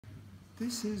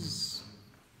This is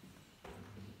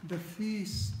the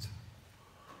feast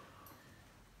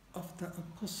of the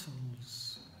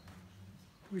Apostles,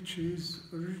 which is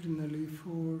originally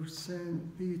for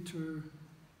Saint Peter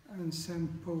and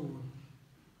Saint Paul.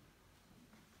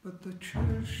 But the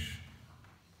Church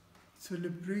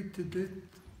celebrated it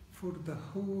for the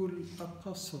whole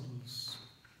Apostles.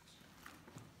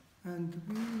 And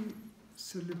we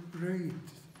celebrate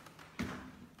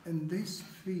in this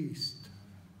feast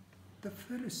the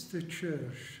first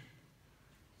church.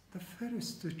 And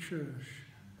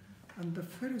the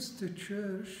first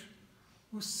church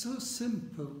was so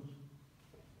simple,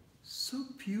 so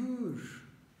pure,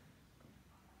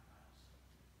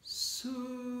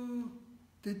 so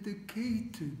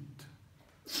dedicated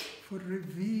for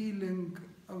revealing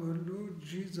our Lord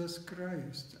Jesus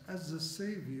Christ as the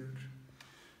Savior.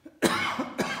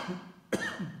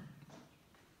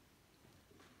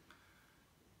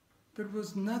 There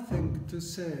was nothing to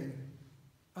say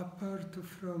apart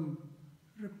from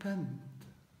repent.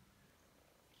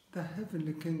 The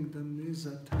heavenly kingdom is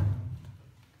at hand.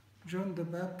 John the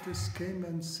Baptist came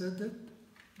and said it.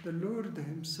 The Lord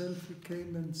himself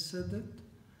came and said it.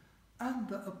 And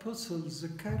the apostles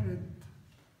carried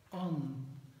on,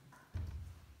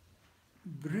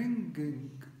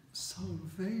 bringing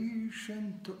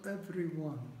salvation to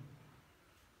everyone.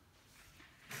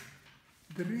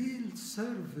 The real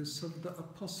service of the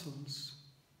apostles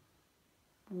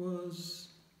was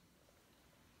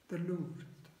the Lord,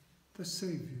 the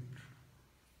Savior,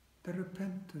 the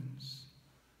repentance,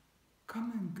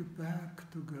 coming back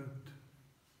to God.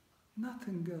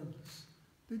 Nothing else.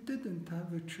 They didn't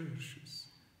have churches.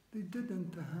 They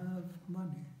didn't have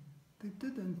money. They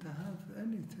didn't have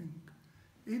anything.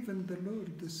 Even the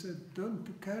Lord said,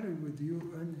 don't carry with you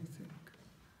anything.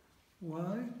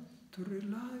 Why? To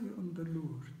rely on the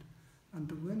Lord.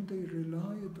 And when they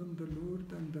relied on the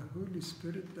Lord and the Holy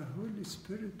Spirit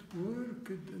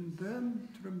worked in them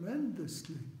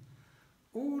tremendously,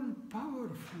 all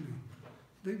powerfully.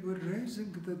 They were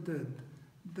raising the dead.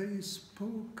 They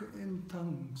spoke in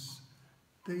tongues.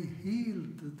 They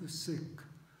healed the sick.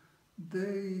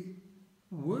 Their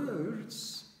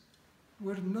words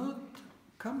were not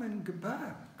coming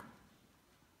back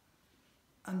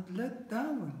and let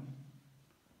down,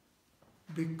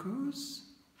 because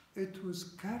it was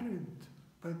carried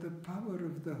by the power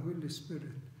of the Holy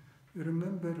Spirit. You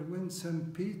remember when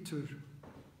St. Peter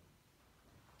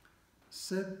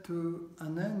said to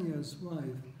Ananias'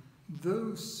 wife,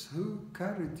 those who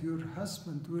carried your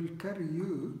husband will carry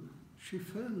you. She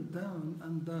fell down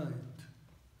and died.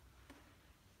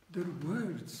 Their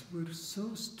words were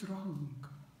so strong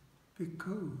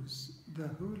because the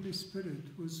Holy Spirit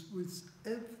was with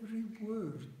every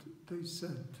word they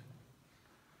said.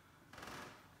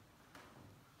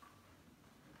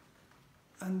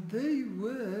 And they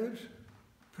were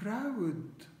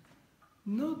proud,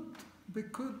 not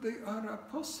because they are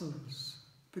apostles,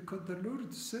 because the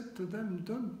Lord said to them,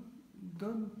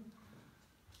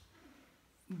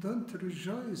 don't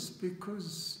rejoice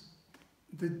because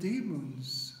the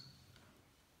demons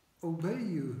obey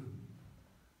you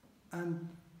and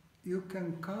you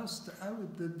can cast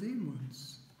out the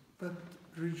demons, but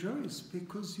rejoice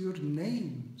because your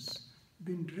names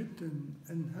been written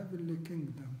in heavenly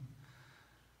kingdom.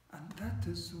 And that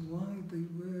is why they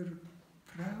were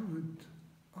proud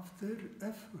of their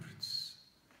efforts.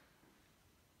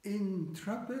 In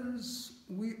troubles,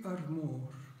 we are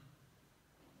more.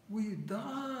 We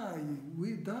die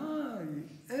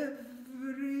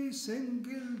every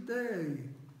single day.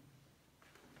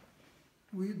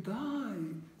 We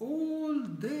die all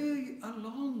day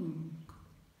along.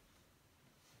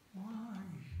 Why?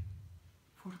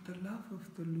 For the love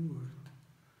of the Lord.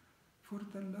 For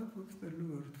the love of the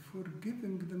Lord, for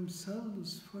giving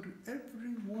themselves for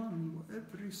everyone,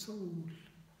 every soul.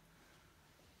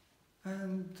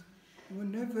 And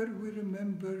whenever we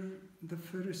remember the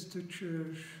first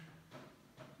church,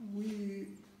 we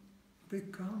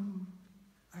become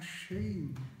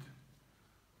ashamed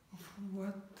of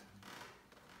what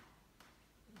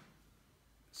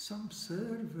some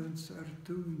servants are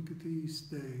doing these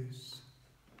days.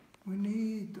 We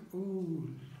need all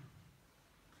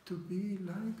to be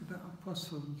like the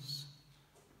apostles.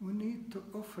 We need to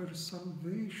offer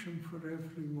salvation for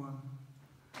everyone.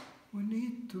 We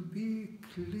need to be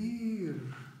clear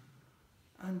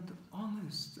and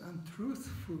honest and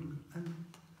truthful and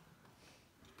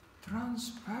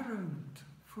transparent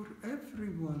for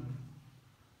everyone,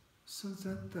 so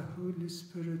that the Holy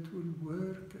Spirit will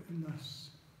work in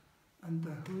us and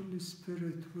the Holy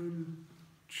Spirit will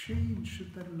change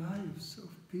the lives of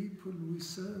people we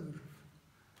serve.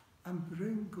 and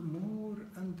bring more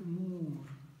and more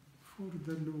for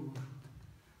the Lord.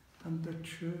 And the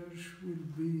church will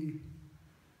be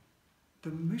the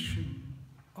mission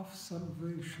of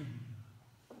salvation.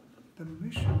 The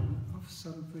mission of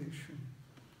salvation.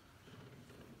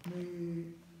 May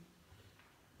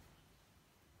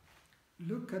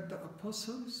look at the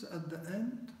apostles at the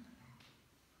end.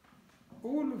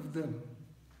 All of them,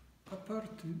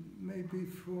 apart maybe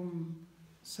from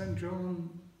St. John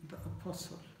the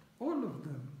Apostle, all of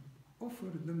them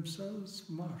offered themselves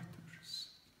martyrs,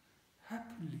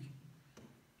 happily.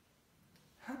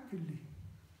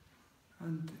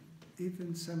 And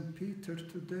even St. Peter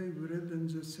today, we read in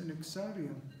the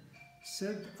Synaxarium,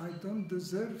 said, I don't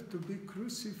deserve to be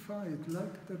crucified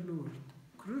like the Lord.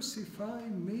 Crucify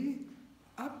me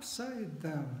upside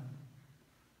down.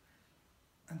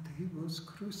 And he was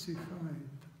crucified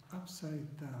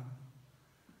upside down.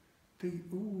 They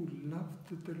all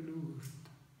loved the Lord,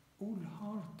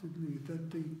 wholeheartedly,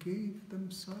 that they gave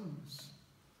themselves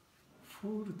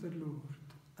for the Lord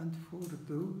and for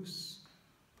those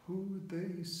who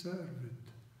they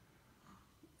served.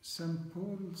 St.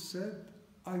 Paul said,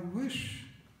 I wish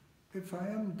if I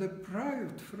am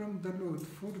deprived from the Lord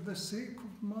for the sake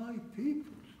of my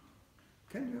people.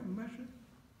 Can you imagine?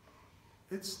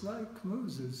 It's like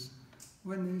Moses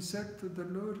when he said to the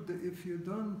Lord, if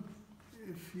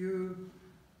you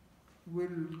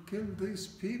will kill these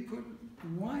people,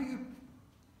 wipe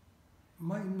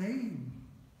my name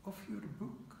off your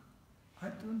book. I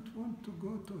don't want to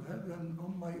go to heaven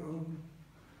on my own.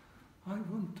 I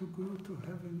want to go to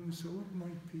heaven with all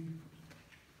my people.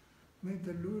 May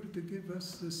the Lord give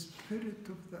us the spirit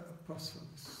of the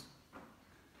apostles,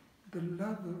 the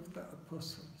love of the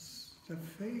apostles, the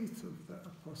faith of the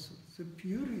apostles, the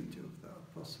purity of the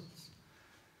apostles,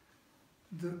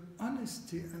 the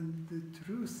honesty and the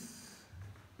truth,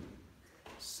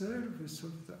 service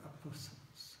of the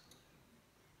apostles,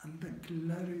 and the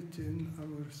clarity in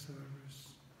our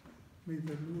service. May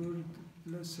the Lord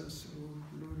bless us all.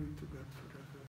 Glory to God forever.